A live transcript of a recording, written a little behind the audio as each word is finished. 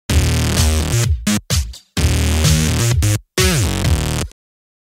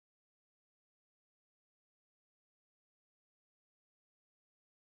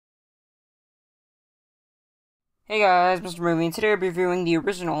Hey guys, Mr. Movie, and today I'll be reviewing the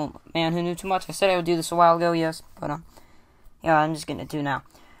original Man Who Knew Too Much. I said I would do this a while ago, yes, but yeah, I'm just gonna do now.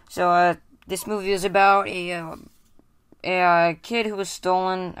 So, this movie is about a kid who was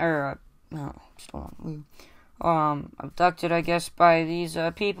abducted, I guess, by these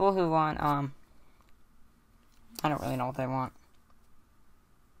people who want I don't really know what they want.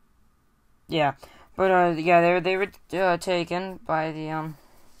 Yeah, but yeah, they were taken by the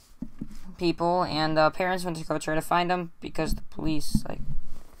people, and parents went to go try to find them because the police, like,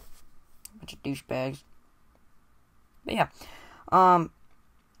 a bunch of douchebags. But yeah, and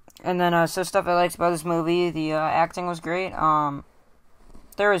then so stuff I liked about this movie, the acting was great.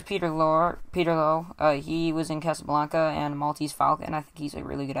 There was Peter Lowe. He was in Casablanca and Maltese Falcon. I think he's a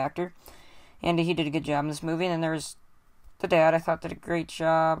really good actor, and he did a good job in this movie. And then there's the dad. I thought did a great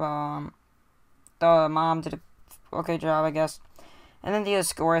job. The mom did a okay job, I guess. And then the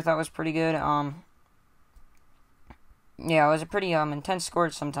score I thought was pretty good. Yeah, it was a pretty intense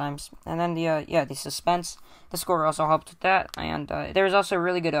score sometimes. And then the suspense, the score also helped with that. And there was also a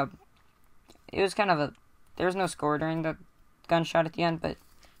really good it was kind of there was no score during the gunfight at the end,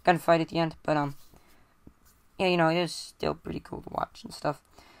 but yeah, it was still pretty cool to watch and stuff.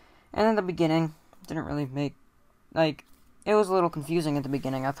 And then the beginning didn't really make, like, it was a little confusing at the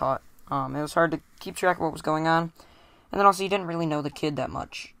beginning, I thought. It was hard to keep track of what was going on. And then also, you didn't really know the kid that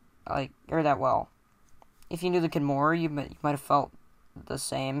much, or that well. If you knew the kid more, you might have felt the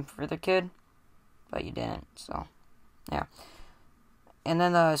same for the kid, but you didn't, so, yeah. And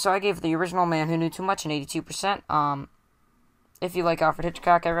then, so I gave the original Man Who Knew Too Much an 82%. If you like Alfred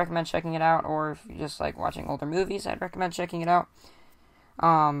Hitchcock, I recommend checking it out, or if you just like watching older movies, I'd recommend checking it out.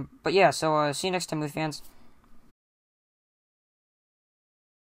 But yeah, so, see you next time, movie fans.